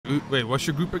Wait, what's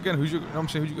your group again? Who's your? I'm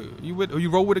saying who you with? Who you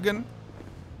roll with again?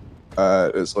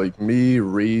 It's like me,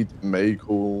 Reed,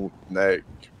 Michael, Nick,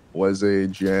 Lizzie,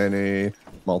 Jenny,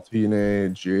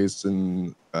 Martine,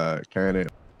 Jason, Kenny.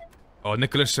 Oh,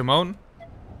 Nicholas Simone.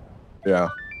 Yeah.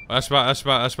 That's my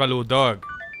little dog. You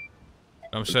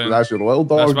know what I'm saying? That's your little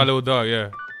dog? That's my little dog, yeah.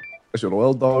 That's your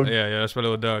little dog? Yeah, that's my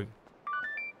little dog.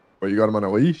 But you got him on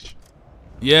a leash?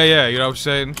 Yeah, you know what I'm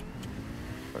saying?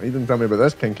 You didn't tell me about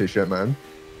this kinky shit, man.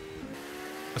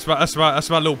 That's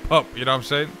my little pup, you know what I'm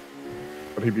saying?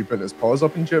 Would he be putting his paws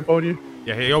up and shit for you?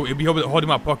 Yeah, he'll be holding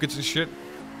my pockets and shit.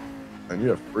 And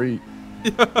you're a freak.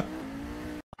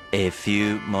 A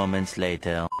few moments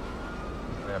later.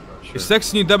 Yeah, bro, sure. He's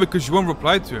texting you that because you won't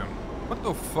reply to him. What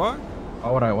the fuck?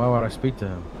 Why would I speak to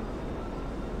him?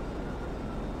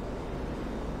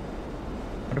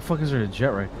 Why the fuck is there a jet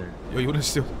right there? Yo, you wanna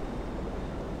steal?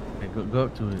 Hey, go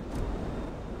up to it.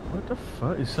 What the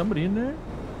fuck? Is somebody in there?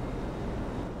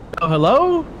 Oh,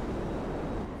 hello?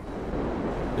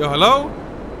 Yo, hello?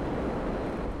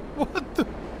 What the?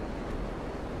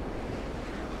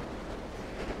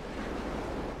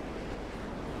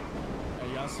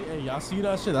 Hey, y'all see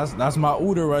that shit? That's my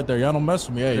Uber right there. Y'all don't mess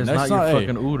with me. Hey, It's next not time, your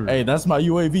fucking Uber. Hey, that's my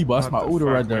UAV, but that's What my the Uber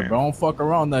fuck, right there, man? bro. Don't fuck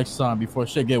around next time before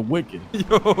shit get wicked.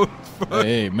 Yo, fuck.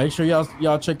 Hey, make sure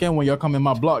y'all check in when y'all come in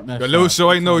my block next Yo, time. little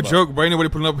show ain't no joke, bro. Ain't nobody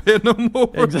pulling up here no more.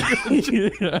 Bro.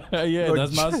 Exactly. Yeah, Yo,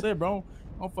 that's my shit, bro.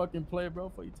 Don't fucking play, bro.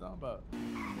 What you talking about?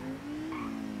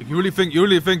 You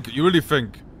really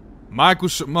think Michael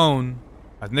Simone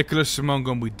and Nicholas Simone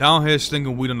gonna be down here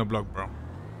slinging weed on the block, bro?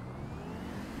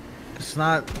 It's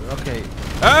not okay.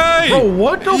 Hey! Bro,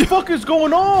 what the fuck is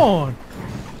going on?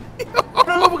 That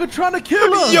motherfucker trying to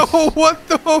kill us. Yo, what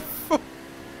the fuck?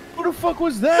 Who the fuck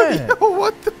was that? Yo,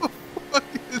 what the fuck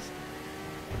is?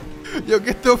 Yo,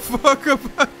 get the fuck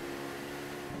up!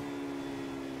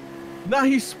 Nah,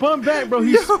 he spun back, bro.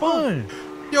 He Yo. spun.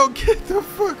 Yo, get the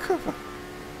fuck up!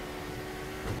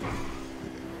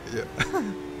 Yeah.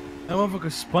 That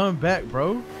motherfucker spun back,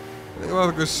 bro. That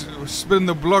motherfucker spin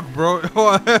the block, bro.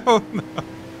 Oh hell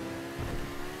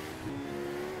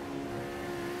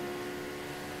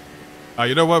no!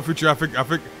 You know what, Future? I think.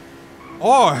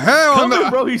 Oh hell Coming, no!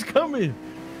 bro. He's coming.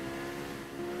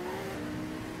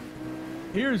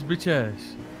 Here's bitch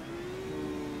ass.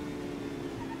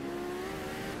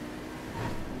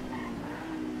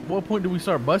 What point do we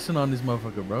start busting on this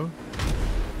motherfucker, bro?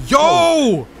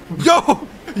 Yo!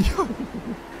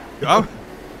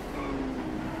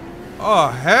 Oh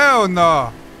hell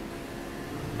no!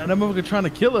 And that motherfucker trying to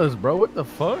kill us, bro. What the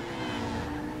fuck?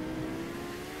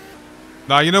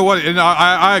 Nah, you know what? And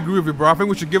I agree with you, bro. I think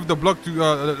we should give the block to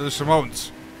the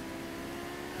Simones.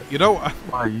 You know?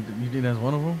 Why? You think that's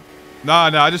one of them? Nah.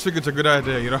 I just think it's a good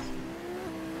idea. You know?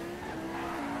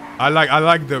 I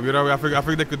like them. You know? I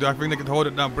think they could hold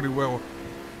it down pretty well.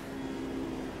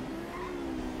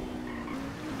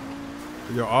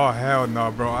 Yo, oh hell no,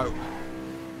 bro.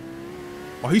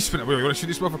 Oh, he's spinning. Wait, you wanna shoot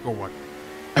this motherfucker or what?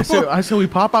 I said we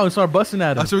pop out and start busting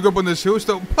at him. I said we go up on this hill,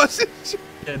 start busting.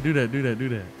 Yeah, do that.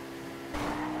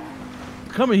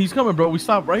 He's coming, bro. We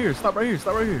stop right here. Stop right here.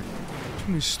 Let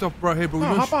me stop right here, bro.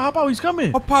 No, hop out. He's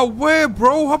coming. Hop out where,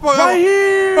 bro? Hop out Right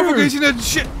here. Motherfucker, he's in that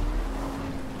shit.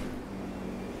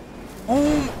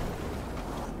 Oh.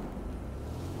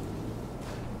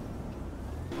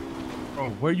 Bro,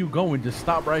 where you going? Just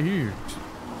stop right here.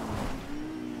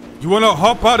 You wanna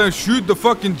hop out and shoot the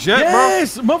fucking jet,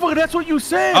 Yes, motherfucker. That's what you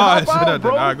said. bro? I Hop said out, that then.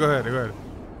 bro. Alright, go ahead.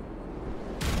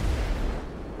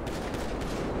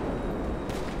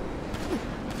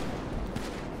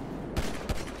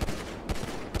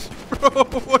 Bro,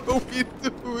 what are we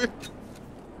doing?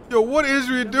 Yo, what is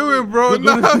we doing, bro?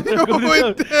 Go to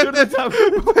the top.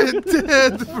 We're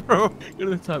dead. We're dead, bro. Go to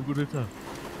the top.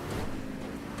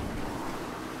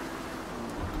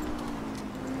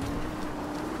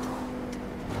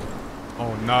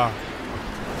 Oh, nah.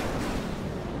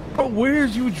 Bro,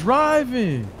 where's you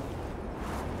driving?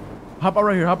 Hop out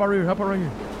right here.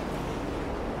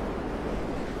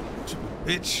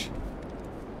 Bitch.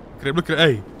 Look at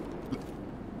hey.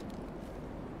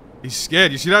 He's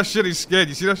scared. You see that shit? He's scared.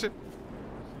 You see that shit?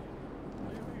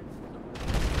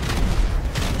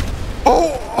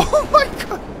 Oh my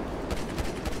god.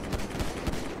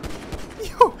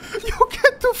 Yo,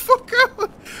 get the fuck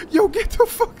out. Yo, get the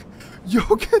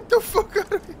fuck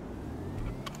out of here.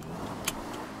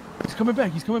 He's coming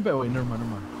back. Wait, never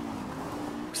mind.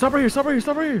 Stop right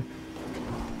here.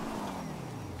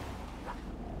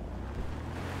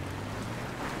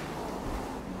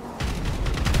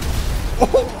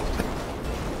 Oh.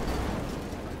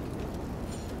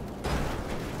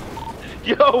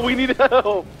 Yo, we need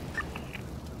help.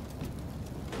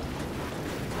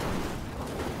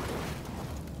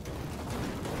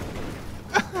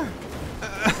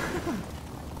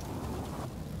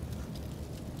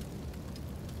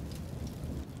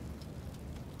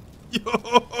 Yo.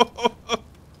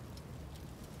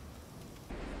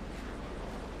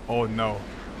 Oh no.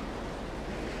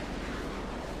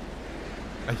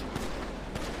 Hey.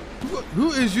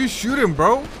 Who is you shooting,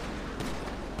 bro?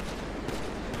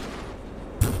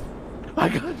 I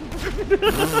got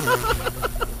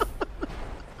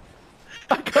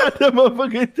I got that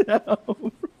motherfucker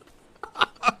down.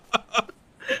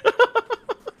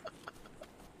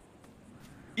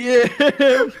 Yeah,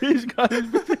 he's got his.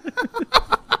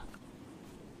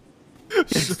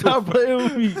 Stop playing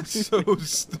with me. So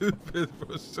stupid,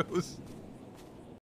 bro. So stupid.